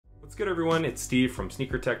What's good everyone, it's Steve from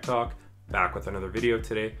SnkrTechTalk, back with another video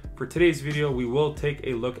today. For today's video, we will take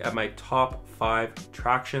a look at my top 5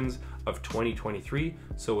 tractions of 2023.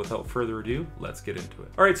 So without further ado, let's get into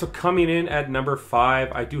it. All right, so coming in at number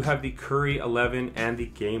 5, I do have the Curry 11 and the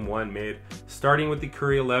Game 1 mid. Starting with the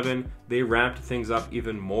Curry 11, they ramped things up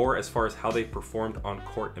even more as far as how they performed on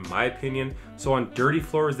court, in my opinion. So on dirty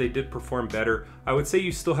floors, they did perform better. I would say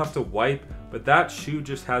you still have to wipe, but that shoe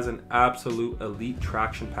just has an absolute elite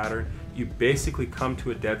traction pattern. You basically come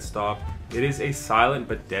to a dead stop. It is a silent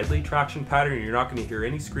but deadly traction pattern. You're not going to hear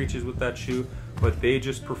any screeches with that shoe, but they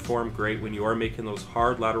just perform great when you are making those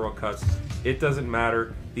hard lateral cuts. It doesn't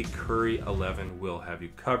matter, the Curry 11 will have you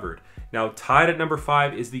covered. Now tied at number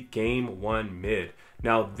 5 is the Game 1 mid.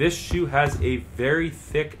 Now this shoe has a very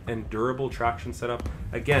thick and durable traction setup.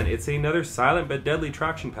 Again, it's another silent but deadly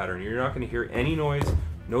traction pattern. You're not going to hear any noise,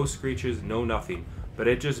 no screeches, no nothing, but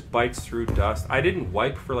it just bites through dust. I didn't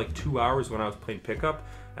wipe for like 2 hours when I was playing pickup,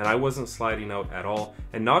 and I wasn't sliding out at all.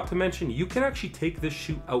 And not to mention, you can actually take this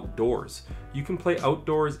shoe outdoors. You can play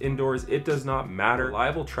outdoors, indoors, it does not matter.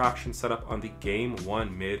 Reliable traction setup on the Game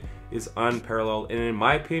 1 mid is unparalleled, and in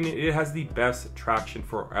my opinion, it has the best traction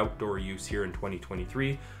for outdoor use here in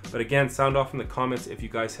 2023. But again, sound off in the comments if you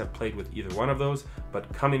guys have played with either one of those.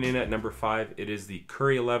 But coming in at number 5, it is the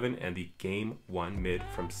Curry 11 and the Game 1 mid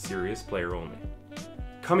from Serious Player Only.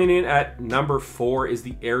 Coming in at number 4 is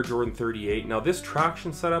the Air Jordan 38. Now this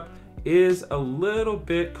traction setup is a little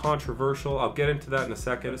bit controversial. I'll get into that in a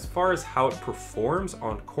second. As far as how it performs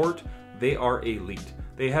on court, they are elite.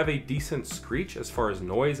 They have a decent screech as far as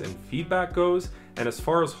noise and feedback goes, and as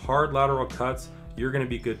far as hard lateral cuts, you're going to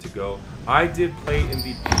be good to go. I did play in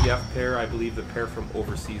the PF pair, I believe the pair from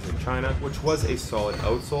overseas in China, which was a solid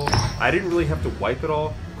outsole. I didn't really have to wipe it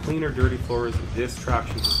all. Clean or dirty floors, this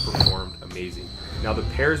traction just performed amazing. Now the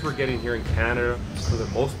pairs we're getting here in Canada, for the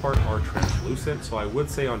most part, are translucent. So I would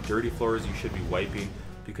say on dirty floors, you should be wiping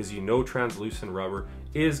because you know translucent rubber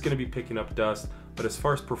is going to be picking up dust. But as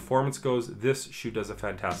far as performance goes, this shoe does a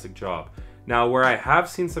fantastic job. Now where I have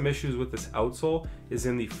seen some issues with this outsole is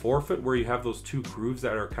in the forefoot where you have those 2 grooves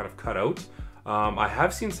that are kind of cut out. I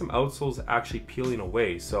have seen some outsoles actually peeling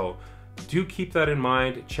away. So do keep that in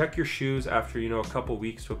mind. Check your shoes after, a couple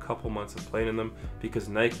weeks to a couple months of playing in them, because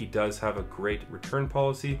Nike does have a great return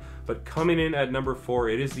policy. But coming in at number 4,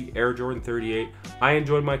 it is the Air Jordan 38. I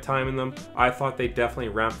enjoyed my time in them. I thought they definitely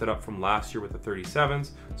ramped it up from last year with the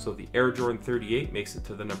 37s. So the Air Jordan 38 makes it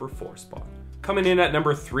to the number 4 spot. Coming in at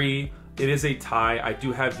number 3, it is a tie. I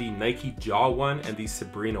do have the Nike Jaw 1 and the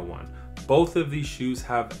Sabrina 1. Both of these shoes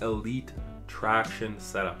have elite traction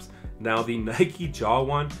setups. Now the Nike Jaw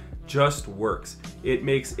 1 just works. It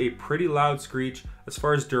makes a pretty loud screech. As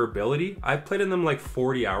far as durability, I've played in them like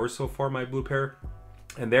 40 hours so far, my blue pair,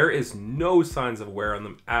 and there is no signs of wear on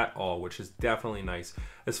them at all, which is definitely nice.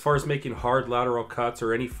 As far as making hard lateral cuts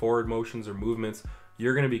or any forward motions or movements,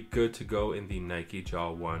 you're going to be good to go in the Nike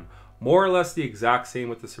Jaw 1. More or less the exact same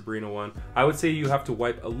with the Sabrina 1. I would say you have to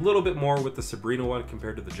wipe a little bit more with the Sabrina 1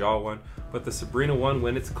 compared to the Jaw 1, but the Sabrina 1,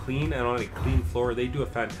 when it's clean and on a clean floor, they do a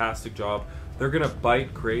fantastic job. They're gonna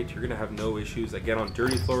bite great, you're gonna have no issues. Again, on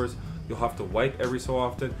dirty floors, you'll have to wipe every so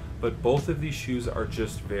often, but both of these shoes are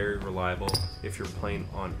just very reliable if you're playing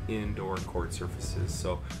on indoor court surfaces.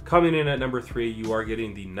 So coming in at number 3, you are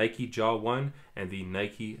getting the Nike Jaw 1 and the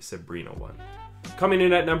Nike Sabrina 1. Coming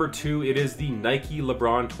in at number 2, it is the Nike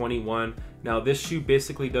LeBron 21. Now this shoe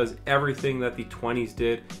basically does everything that the 20s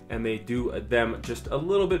did, and they do them just a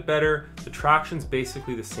little bit better. The traction's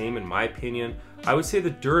basically the same in my opinion. I would say the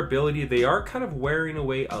durability, they are kind of wearing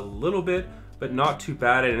away a little bit, but not too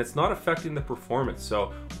bad, and it's not affecting the performance.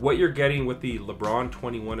 So what you're getting with the LeBron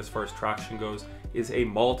 21 as far as traction goes is a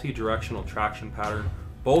multi-directional traction pattern.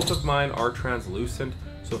 Both of mine are translucent,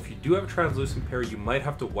 so if you do have a translucent pair, you might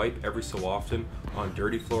have to wipe every so often on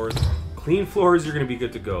dirty floors. Clean floors, you're gonna be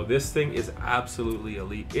good to go. This thing is absolutely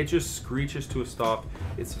elite. It just screeches to a stop.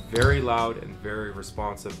 It's very loud and very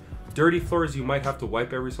responsive. Dirty floors, you might have to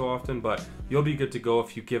wipe every so often, but you'll be good to go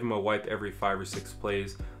if you give them a wipe every 5 or 6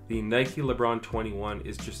 plays. The Nike LeBron 21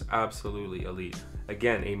 is just absolutely elite.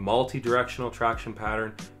 Again, a multi-directional traction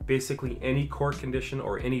pattern. Basically any court condition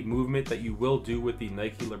or any movement that you will do with the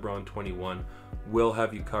Nike LeBron 21 will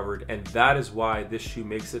have you covered, and that is why this shoe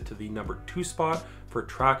makes it to the number 2 spot for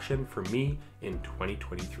traction for me in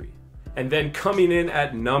 2023. And then coming in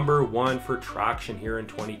at number 1 for traction here in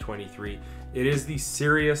 2023, it is the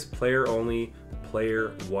Serious Player Only Player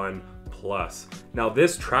 1 Plus. Now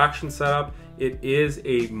this traction setup, it is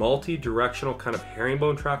a multi-directional kind of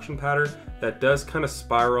herringbone traction pattern that does kind of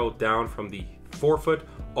spiral down from the forefoot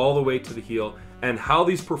all the way to the heel. and how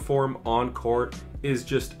these perform on court is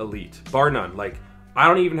just elite, bar none. Like, I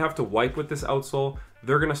don't even have to wipe with this outsole.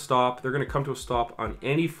 They're gonna stop. They're gonna come to a stop on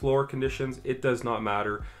any floor conditions. It does not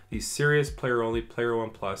matter. The Serious Player Only Player 1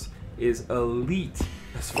 Plus is elite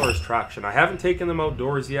as far as traction. I haven't taken them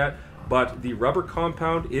outdoors yet, but the rubber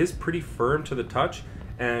compound is pretty firm to the touch,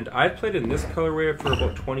 and I've played in this colorway for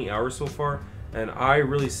about 20 hours so far, and I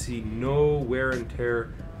really see no wear and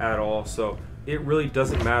tear at all. So it really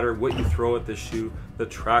doesn't matter what you throw at this shoe, the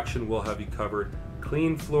traction will have you covered.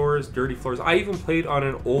 Clean floors, dirty floors. I even played on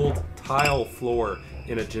an old tile floor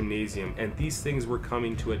in a gymnasium, and these things were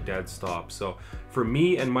coming to a dead stop. So for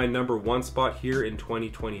me and my #1 spot here in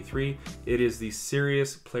 2023, it is the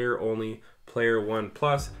Serious Player Only Player 1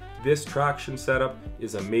 Plus. This traction setup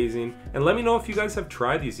is amazing, and let me know if you guys have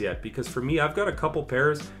tried these yet, because for me, I've got a couple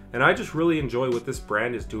pairs and I just really enjoy what this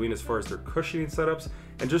brand is doing as far as their cushioning setups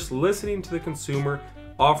and just listening to the consumer,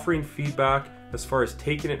 offering feedback as far as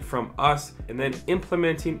taking it from us and then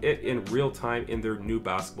implementing it in real time in their new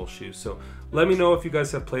basketball shoes. So let me know if you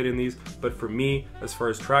guys have played in these, but for me, as far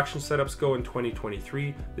as traction setups go in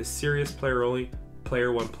 2023, the Serious Player Only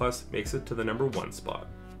Player 1 Plus makes it to the #1 spot.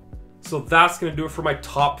 So that's gonna do it for my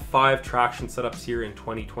top 5 traction setups here in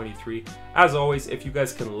 2023. As always, if you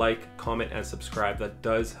guys can like, comment, and subscribe, that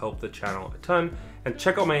does help the channel a ton. And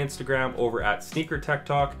check out my Instagram over at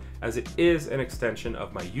SnkrTechTalk, as it is an extension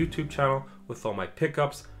of my YouTube channel with all my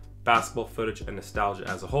pickups, basketball footage, and nostalgia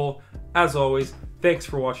as a whole. As always, thanks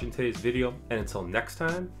for watching today's video, and until next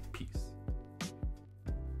time, peace.